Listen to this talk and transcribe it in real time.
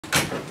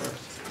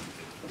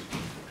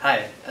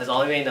Hi, as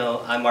all of you may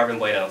know, I'm Marvin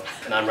Bueno,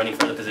 and I'm running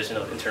for the position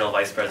of Internal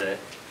Vice President.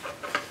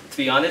 To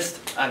be honest,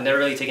 I've never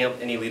really taken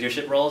up any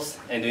leadership roles,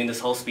 and doing this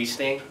whole speech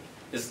thing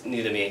is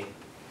new to me.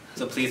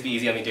 So please be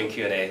easy on me during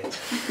Q&A.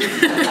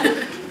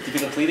 To be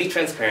completely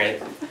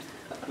transparent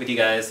with you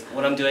guys,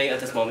 what I'm doing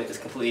at this moment is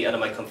completely out of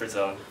my comfort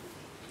zone.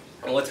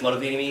 And what's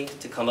motivating me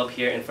to come up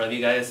here in front of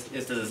you guys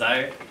is the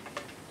desire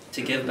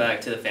to give back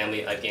to the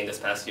family I've gained this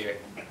past year.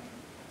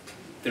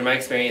 Through my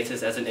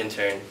experiences as an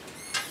intern,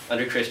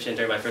 under Christian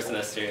during my first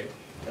semester,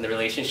 and my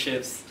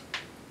relationship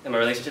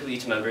with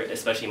each member,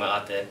 especially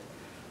my ate,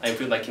 I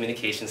improved my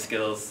communication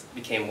skills,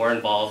 became more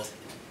involved,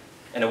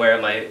 and aware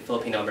of my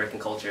Filipino-American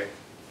culture,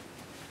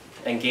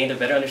 and gained a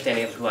better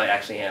understanding of who I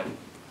actually am.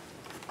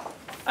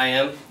 I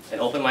am an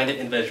open-minded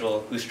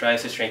individual who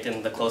strives to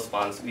strengthen the close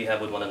bonds we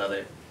have with one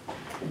another.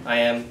 I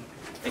am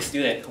a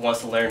student who wants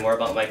to learn more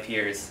about my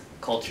peers,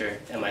 culture,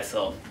 and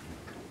myself.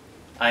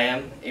 I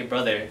am a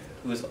brother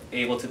who is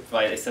able to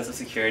provide a sense of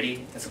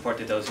security and support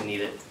to those who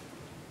need it.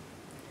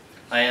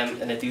 I am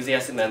an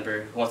enthusiastic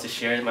member who wants to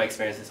share my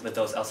experiences with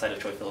those outside of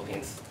Troy,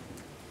 Philippines.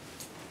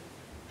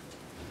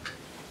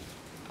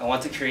 I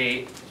want to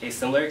create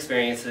similar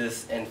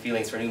experiences and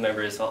feelings for new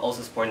members while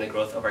also supporting the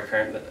growth of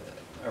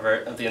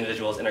of the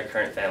individuals in our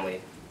current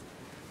family.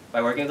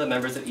 By working with the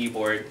members of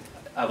E-Board,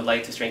 I would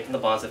like to strengthen the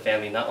bonds of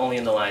family not only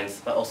in the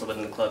lines, but also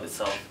within the club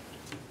itself.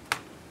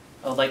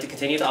 I would like to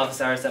continue the office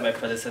hours that my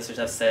predecessors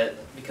have set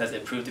because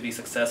it proved to be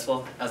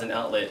successful as an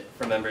outlet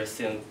for members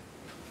to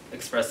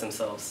express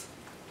themselves.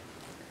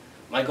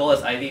 My goal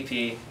as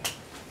IVP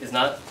is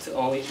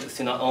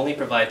to not only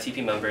provide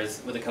TP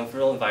members with a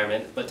comfortable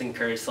environment, but to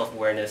encourage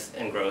self-awareness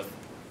and growth.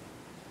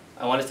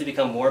 I want it to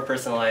become more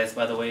personalized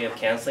by the way of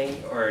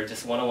canceling or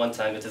just one-on-one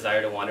time with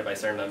desire to wander by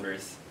certain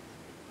members.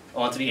 I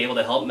want to be able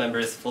to help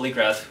members fully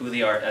grasp who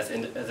they are as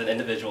an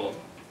individual.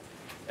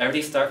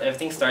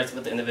 Everything starts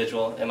with the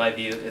individual, and my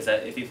view is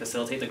that if we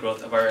facilitate the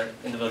growth of our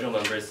individual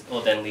members, it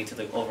will then lead to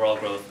the overall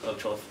growth of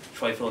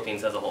Troy,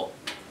 Philippines as a whole.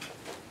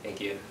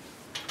 Thank you.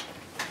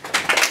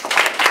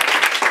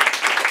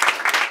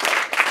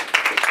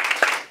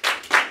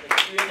 The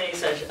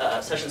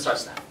Q&A session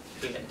starts now.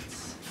 3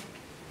 minutes.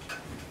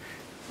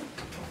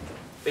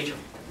 Rachel.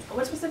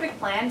 What specific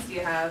plans do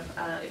you have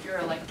if you're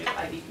elected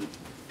IVP?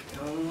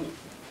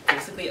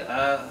 Basically, it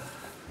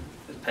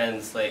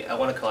depends. Like, I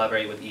want to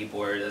collaborate with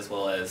E-Board as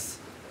well as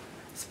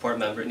support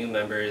new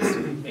members,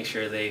 make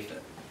sure they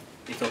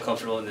feel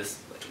comfortable in this.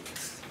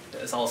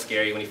 It's all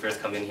scary when you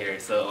first come in here,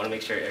 so I want to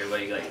make sure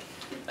everybody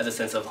has a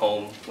sense of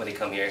home when they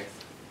come here.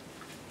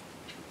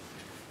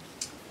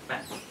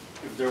 Matt.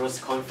 If there was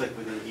conflict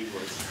within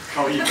E-Board,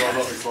 how would you go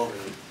about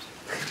resolving it?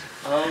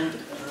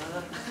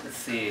 Let's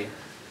see.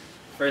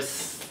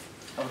 First,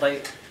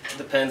 it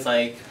depends,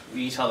 we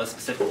each have a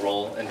specific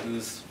role, and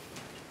who's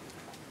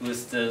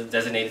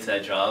designated to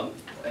that job.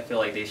 I feel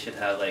like they should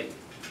have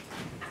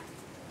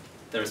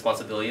the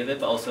responsibility of it,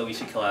 but also we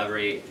should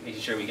collaborate,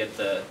 making sure we get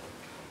the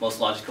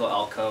most logical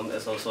outcome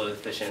as also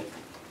efficient.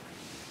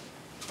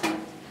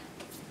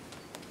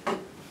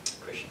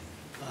 Christian.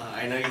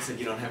 I know you said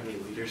you don't have any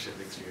leadership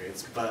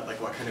experience, but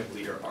what kind of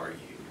leader are you?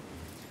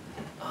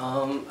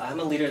 I'm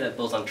a leader that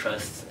builds on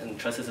trust, and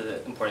trust is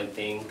an important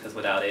thing because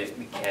without it,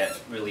 we can't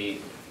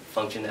really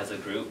function as a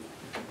group.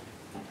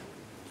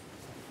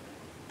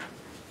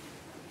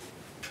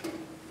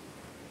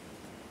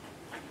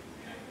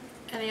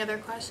 Any other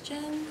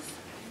questions?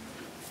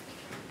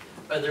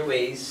 Uh, Are there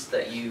ways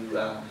that you,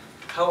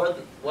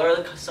 what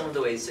are some of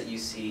the ways that you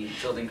see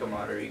building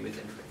camaraderie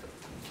within Troy,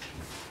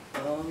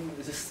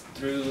 Philippines? Just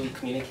through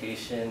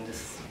communication,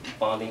 just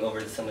bonding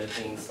over some of the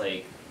things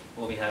like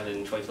what we have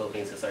in Troy,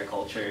 Philippines is our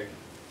culture.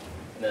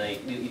 And then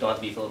you don't have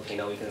to be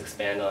Filipino, we can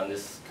expand on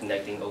just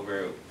connecting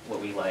over what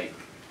we like.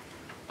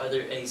 Are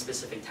there any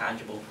specific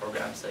tangible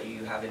programs that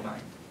you have in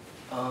mind?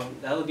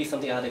 That would be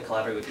something I had to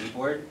collaborate with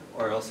E-Board,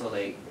 or also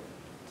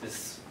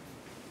just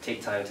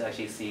take time to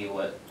actually see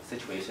what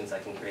situations I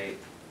can create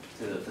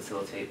to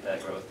facilitate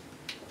that growth.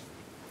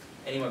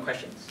 Any more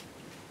questions?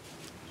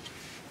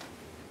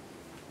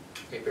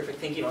 Okay, perfect.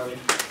 Thank you, Marvin.